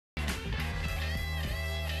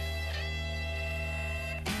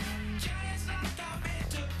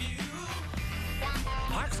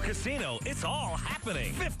Casino, it's all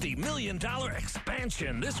happening. $50 million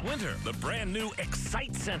expansion this winter. The brand new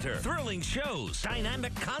Excite Center. Thrilling shows,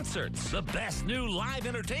 dynamic concerts. The best new live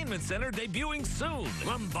entertainment center debuting soon.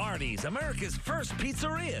 Lombardi's, America's first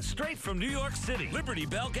pizzeria, straight from New York City. Liberty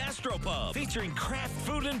Bell Gastropub, featuring craft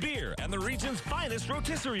food and beer and the region's finest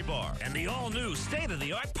rotisserie bar. And the all-new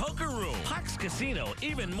state-of-the-art poker room. PARX Casino,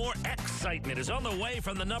 even more excitement is on the way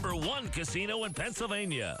from the #1 casino in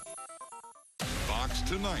Pennsylvania. Fox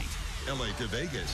tonight, LA to Vegas.